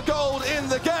ultimate gold in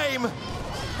the game.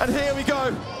 And here we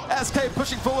go. SK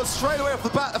pushing forward straight away off the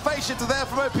bat. The face shifter there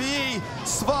from OPE.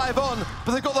 Survive on,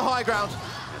 but they've got the high ground.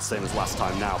 same as last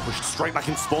time now. Pushed straight back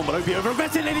in spawn, but OP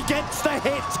over-aggressive, and he gets the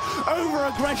hit!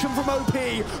 Over-aggression from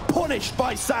OP, punished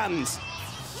by Sands.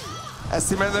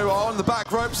 STMN though are on the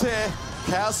back ropes here.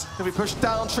 Chaos can be pushed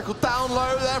down, trickled down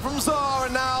low there from Zara,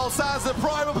 and now Sands a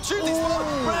prime opportunity spot.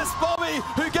 But it's Bobby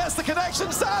who gets the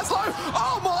connection. Sands low.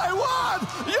 Oh my word!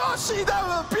 Yoshi there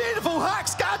with a beautiful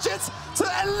hacks gadget to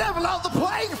level out the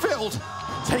playing field.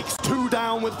 Takes 2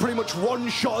 down with pretty much 1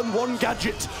 shot and 1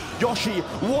 gadget. Yoshi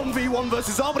 1v1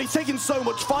 versus Zara, but he's taking so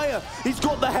much fire. He's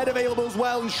got the head available as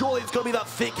well, and surely it's going to be that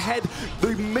thick head,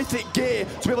 the mythic gear,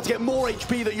 to be able to get more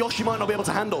HP that Yoshi might not be able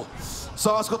to handle.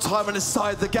 Zara's got time on his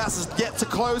side. The gas is yet to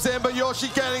close in, but Yoshi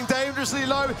getting dangerously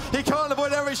low. He can't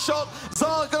avoid every shot.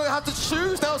 Zara's going to have to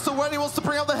choose now so when he wants to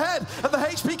bring up the head, and the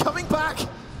HP coming back.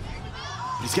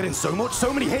 He's getting so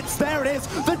many hits. There it is.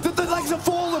 The legs have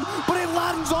fallen, but it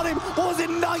lands on him. What was it,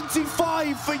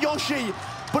 95 for Yoshi?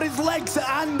 But his legs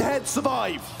and head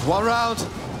survive. 1 round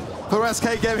for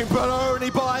SK Gaming, but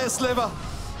only by a sliver.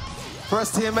 For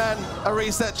STMN, a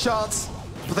reset chance.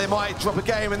 But they might drop a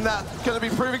game, and that's going to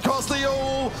be proving costly.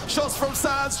 Oh, shots from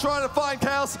Sands trying to find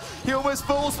Chaos. He almost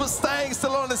falls, but staying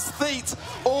still on his feet.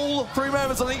 All 3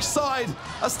 members on each side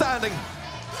are standing.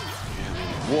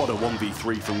 What a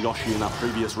 1v3 from Yoshi in that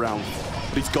previous round.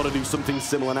 But he's got to do something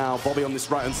similar now. Bobby on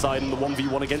this right-hand side and the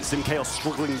 1v1 against him. Chaos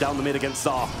struggling down the mid against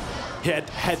Zar.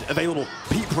 Head available.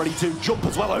 Peep ready to jump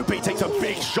as well. OP takes a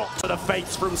big shot to the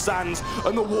face from Sands,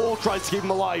 and the wall tries to keep him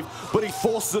alive, but he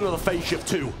forces another phase shift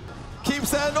too.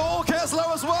 Keeps there, no, Chaos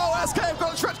low as well. SK have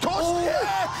got to tread caution here,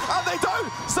 and they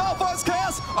don't. Zar finds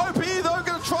Chaos. OP though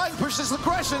going to try and push this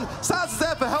aggression. Sands is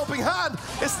there for helping hand.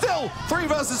 It's still 3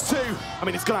 versus 2. I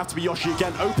mean, it's going to have to be Yoshi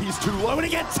again. OP's too low, and he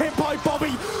gets hit by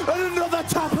Bobby, and another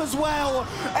tap as well.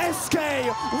 SK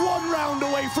 1 round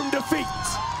away from defeat.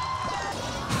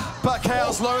 But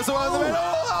Chaos low as well in the middle.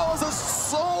 Oh, that was a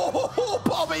soul.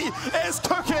 Bobby is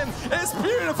cooking. It's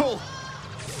beautiful.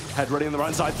 Head ready on the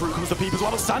right side, through comes the Peep as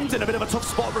well. Sands in a bit of a tough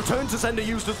spot, return to sender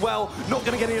used as well. Not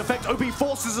going to get any effect. OP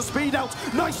forces the speed out.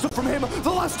 Nice stuff from him. The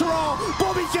last hurrah.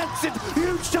 Bobby gets it.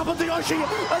 Huge jump on the Yoshi, and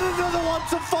another one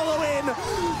to follow in.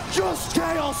 Just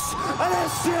Chaos, and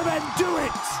STMN do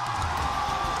it.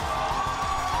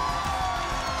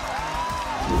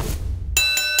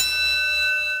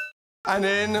 And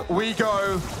in we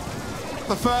go.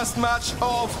 The first match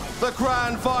of the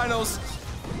grand finals.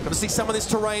 Gonna see some of this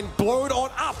terrain blown on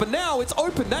up, and now it's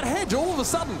open. That hedge, all of a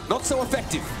sudden, not so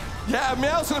effective. Yeah,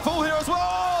 Meow's gonna fall here as well.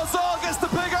 Oh, Zar gets the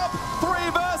pick up.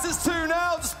 3 versus 2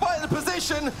 now, despite the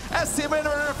position. STMN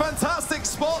are in a fantastic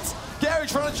spot. Gary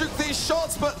trying to juke these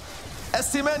shots, but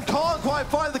STMN can't quite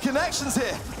find the connections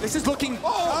here. This is looking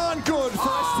good for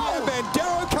STMN.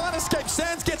 Darrow can't escape.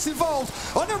 Sands gets involved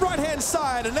on the right-hand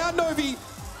side, and now Novi,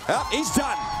 he's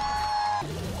done.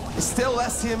 It's still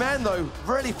STMN though,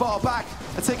 really far back.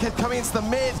 A ticket coming into the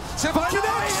mid.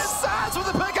 Sands with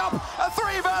the pickup. A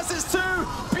 3 versus 2.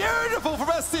 Beautiful from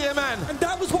STMN. And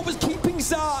that was what was keeping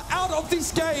Zar out of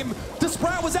this game.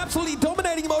 Sprout was absolutely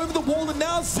dominating him over the wall, and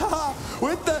now Zar,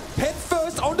 with the head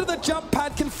first onto the jump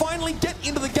pad, can finally get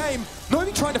into the game.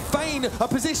 Novi trying to feign a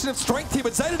position of strength here,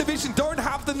 but Zeta Division don't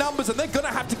have the numbers, and they're going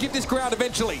to have to give this ground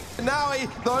eventually. Now he,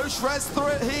 though, shreds through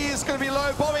it. He is going to be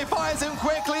low. Bobby finds him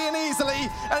quickly and easily,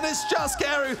 and it's just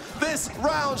Geru. This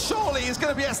round surely is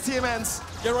going to be STMN's.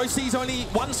 Geru sees only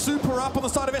 1 super up on the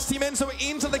side of STMN, so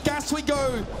into the gas we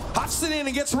go. Huffs it in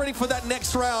and gets ready for that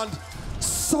next round.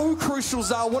 So crucial,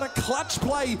 Zar. What a clutch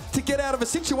play to get out of a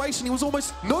situation he was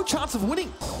almost no chance of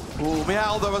winning. Oh,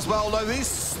 Meow though as well. No,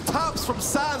 these taps from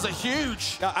Sands are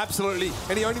huge. Yeah, absolutely.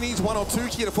 And he only needs 1 or 2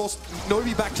 here to force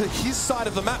Novi back to his side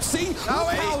of the map. See?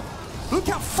 Look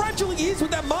how fragile he is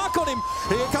with that mark on him.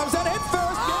 Here comes that head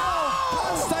first.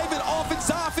 Now, save it off. It's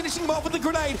Zar finishing him off with the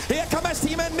grenade. Here comes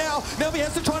STMN now. Now he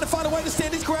has to try to find a way to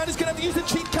stand his ground. He's going to have to use the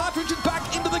cheat cartridge and back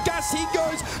into the gas he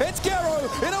goes. It's Geru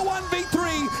in a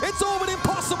 1v3. It's all but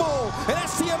impossible. And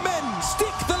STMN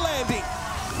stick the landing.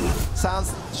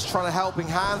 Sands just trying to helping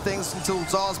hand things until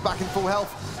Zar's back in full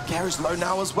health. Geru's low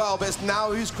now as well, but it's now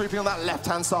who's creeping on that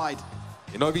left-hand side.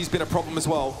 Novi's been a problem as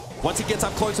well. Once he gets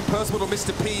up close and personal to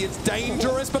Mr. P, it's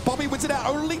dangerous, but Bobby wins it out.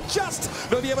 Only just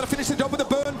Novi able to finish the job with a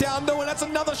burn down, though, and that's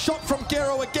another shot from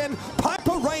Geru again.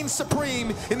 Piper reigns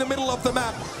supreme in the middle of the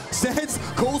map. Sands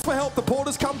calls for help. The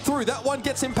porters come through. That one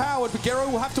gets empowered, but Gero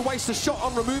will have to waste a shot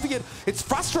on removing it. It's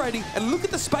frustrating, and look at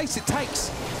the space it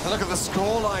takes. And look at the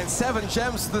scoreline. 7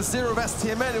 gems to the 0 of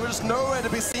STMN. It was just nowhere to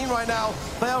be seen right now.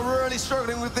 They are really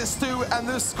struggling with this Stu and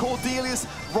this Cordelius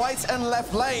right and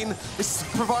left lane. It's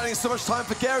providing so much time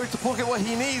for Gero to pocket what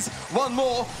he needs. One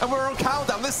more, and we're on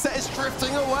countdown. This set is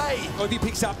drifting away. Obi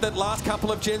picks up that last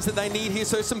couple of gems that they need here,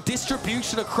 so some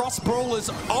distribution across brawlers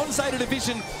on Zeta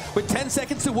Division with 10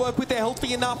 seconds to work with. They're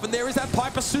healthy enough, and there is that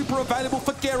Piper Super available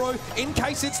for Gero in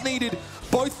case it's needed.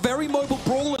 Both very mobile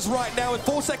brawlers right now with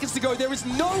 4 seconds to go. There is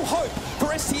no hope for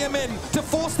STMN to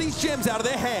force these gems out of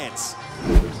their hands.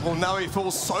 Well, now he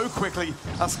falls so quickly.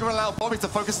 That's going to allow Bobby to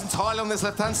focus entirely on this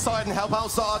left-hand side and help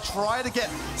out Zara try to get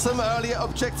some earlier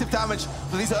objective damage.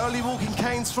 But these early walking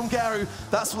canes from Gero,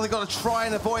 that's what they got to try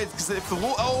and avoid. Because if the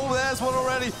oh, there's one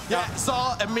already. Yeah,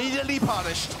 Zara immediately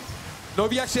punished.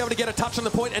 Novi actually able to get a touch on the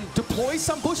point and deploy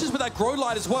some bushes with that grow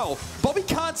light as well. Bobby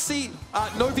can't see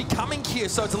Novi coming here,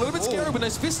 so it's a little bit scary when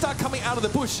those fists start coming out of the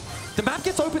bush. The map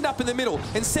gets opened up in the middle,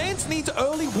 and Sands needs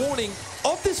early warning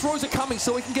of this Rosa coming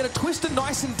so he can get a twister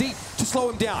nice and deep to slow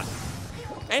him down.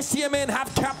 STMN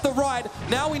have capped the ride.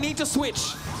 Now we need to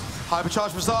switch. Hypercharge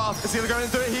for Zara. Is he going to go in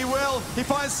and do it? He will. He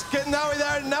finds Naui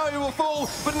there, and now he will fall.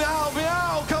 But now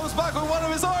Meow comes back with one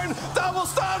of his own. Double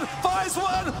stun, finds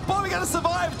one. Bobby going to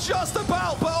survive just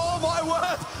about. But oh my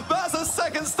word, that's a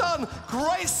second stun.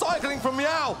 Great cycling from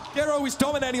Meow. Gero is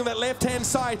dominating on that left-hand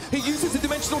side. He uses the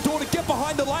dimensional door to get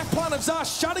behind the life plan of Zara,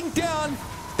 shutting down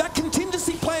that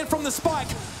contingency plan from the spike.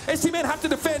 STMN have to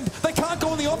defend. They can't go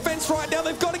on the offense right now.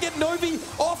 They've got to get Novi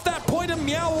off that point, and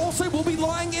Meow also will be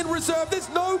lying in reserve. There's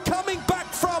no coming back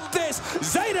from this.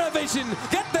 Zeta Division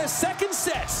get their second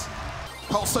set.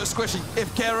 Also squishy.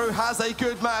 If Gero has a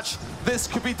good match, this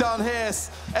could be done here.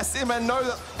 STMN know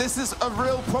that this is a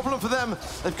real problem for them.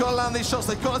 They've got to land these shots.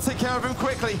 They've got to take care of him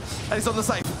quickly, and he's on the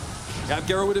safe. Yeah,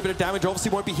 Gero with a bit of damage.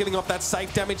 Obviously won't be healing off that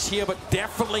safe damage here, but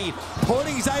definitely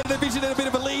putting Zeta Division in a bit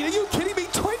of a lead. Are you kidding me?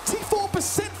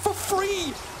 24% for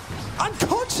free.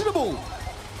 Unconscionable.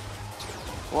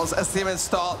 Once STMN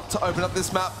start to open up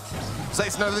this map,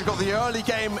 Zeta know they've got the early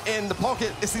game in the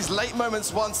pocket. It's these late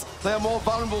moments once they are more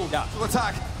vulnerable to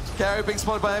attack. Gero being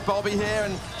spotted by Bobby here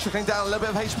and trickling down a little bit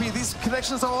of HP. These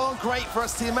connections are great for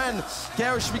STMN.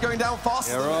 Gero should be going down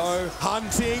faster. Gero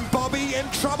hunting Bobby in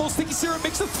trouble. Sticky Syrup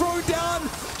makes the throw down.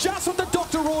 Just what the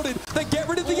doctor ordered. They get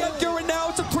rid of the Edgar, and now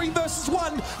it's a 3 versus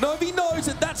 1. Novi knows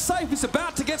that that safe is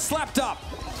about to get slapped up.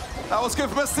 That was good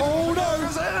from STMN. Oh no!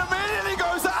 It immediately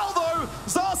goes out though.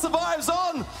 Zara survives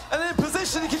on, and in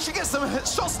position, he should get some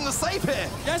shots in the safe here.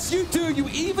 Yes, you do. You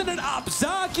even it up.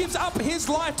 Zara gives up his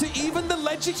life to even the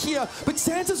ledger here, but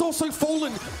Sands has also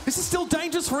fallen. This is still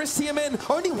dangerous for STMN.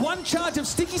 Only one charge of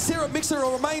Sticky Syrup Mixer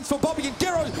remains for Bobby, and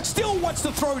Gero still wants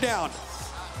to throw down.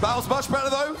 That was much better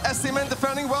though. STMN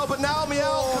defending well, but now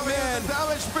Meow coming in with the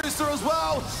damage booster as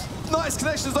well. Nice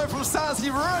connections though from Sands. He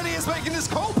really is making this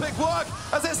cold pick work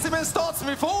as STMN starts to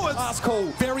move forward. Last call,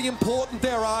 very important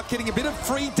there, getting a bit of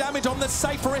free damage on the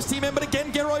safe for STMN, but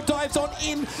again, Gero dives on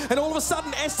in, and all of a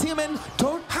sudden, STMN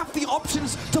don't have the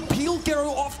options to peel Gero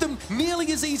off them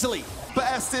nearly as easily. But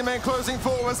STMN closing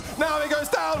forwards. Now he goes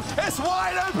down. It's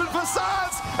wide open for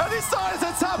Sands, and he's starting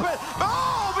to tap it.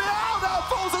 Oh, Meow now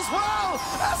falls as well.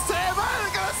 STMN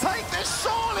are going to take this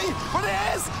surely, but it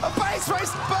is a base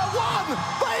race, but one,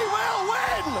 they will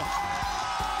win.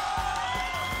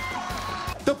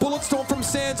 The bullet storm from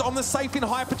Sands on the safe in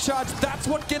hypercharge. That's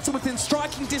what gets him within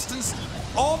striking distance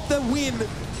of the win.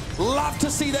 Love to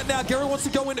see that now. Gero wants to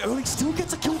go in early, still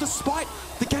gets a kill despite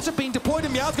the catch-up being deployed,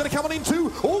 and Meow's going to come on in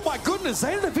too. Oh my goodness,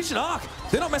 Zeta Division Arc.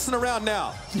 They're not messing around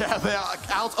now. Yeah, they are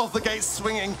out of the gate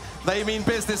swinging. They mean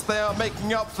business. They are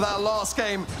making up for that last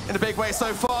game in a big way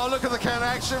so far. Look at the counter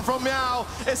action from Meow.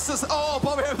 It's just, oh,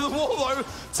 Bobby over the wall though.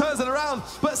 Turns it around,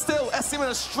 but still, STMN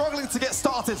are struggling to get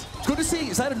started. It's good to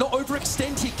see Zeta not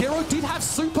overextend here. Gero did have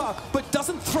super, but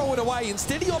doesn't throw it away.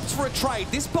 Instead, he opts for a trade.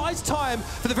 This buys time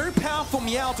for the very powerful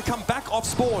Meow to come back off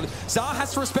spawn. Zara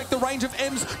has to respect the range of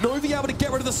M's. Novi able to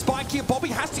get rid of the spike here. Bobby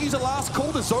has to use a last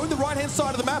call to zone the right-hand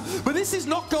side of the map, but this is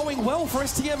not going well for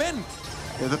STMN.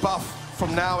 Yeah, the buff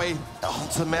from Naui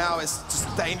onto Meow is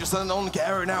just dangerous, and on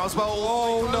Gero now as well.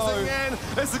 Oh no.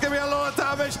 This is going to be a lot of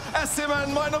damage.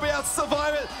 STMN might not be able to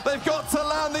survive it. They've got to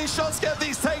land these shots, get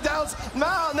these takedowns.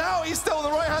 Now he's still on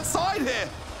the right-hand side here.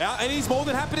 Yeah, and he's more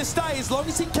than happy to stay as long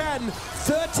as he can.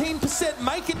 13%,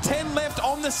 make it 10 left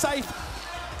on the safe.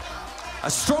 A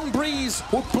strong breeze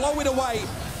will blow it away.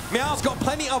 Meow's got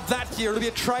plenty of that here. It'll be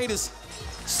a traders.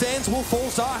 Sands will fall.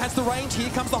 Zara has the range. Here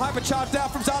comes the hypercharge down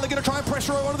from Zara. Going to try and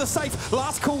pressure her onto the safe.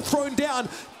 Last call thrown down.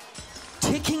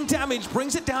 ticking damage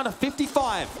brings it down to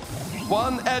 55.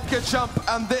 One Edgar jump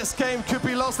and this game could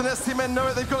be lost, and STMN know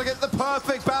it. They've got to get the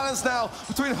perfect balance now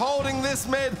between holding this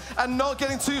mid and not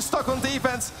getting too stuck on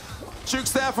defense.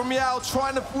 Juke's there from Meow,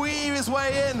 trying to weave his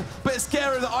way in, but it's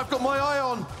Gero that I've got my eye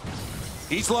on.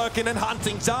 He's lurking and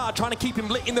hunting. Zar trying to keep him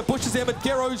lit in the bushes there, but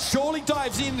Gero surely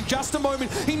dives in just a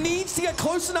moment. He needs to get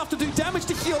close enough to do damage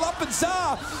to heal up, and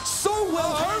Zar so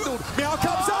well handled. Meow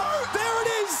comes up. There it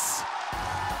is.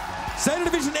 Zeta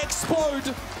Division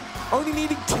explode. Only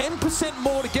needing 10%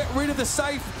 more to get rid of the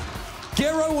safe.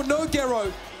 Gero or no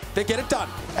Gero, they get it done.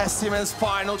 STMN's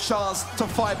final chance to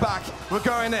fight back. We're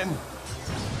going in.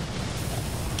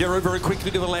 Gero very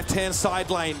quickly to the left-hand side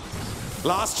lane.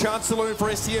 Last chance saloon for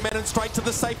STMN, and straight to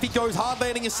the safety goes. Hard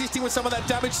landing, assisting with some of that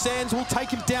damage. Sands will take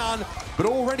him down, but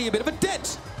already a bit of a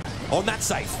dent on that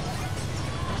safe.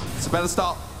 It's a better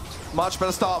start, much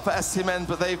better start for STMN,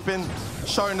 but they've been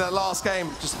shown in that last game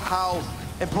just how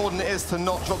important it is to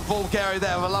not drop the ball. Gary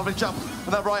there with a lovely jump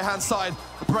on that right-hand side.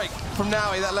 The break from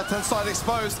Nowie, that left-hand side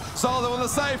exposed. Zaldo on the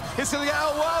save. He's going to get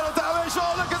a world of damage.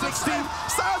 Oh, look at 16.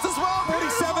 Sands as well.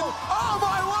 47. Oh,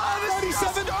 my word.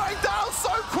 37. Going down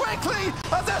so quickly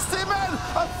as STMN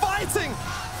are fighting.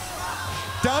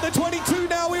 Down to 22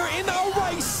 now. We are in a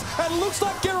race, and looks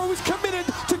like Gero is committed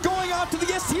to going after the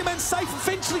STMN safe.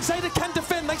 Eventually, Zeta can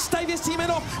defend. They stave STMN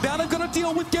off. Now they've got to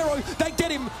deal with Gero. They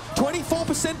get him.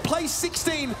 24% plays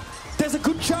 16. There's a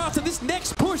good chance that this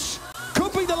next push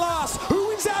could be the last. Who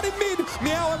wins out in mid?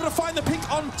 Meow able to find the pick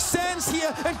on Sands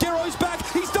here, and Gero's back.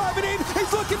 He's diving in.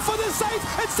 He's looking for the safe.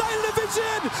 And Zeta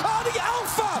Division are the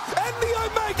Alpha and the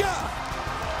Omega.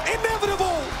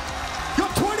 Inevitable. Your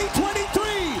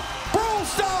 2023 Brawl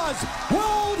Stars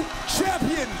World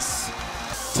Champions.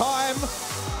 Time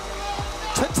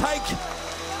to take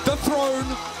the throne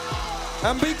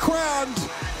and be crowned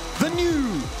the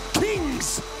new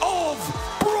Kings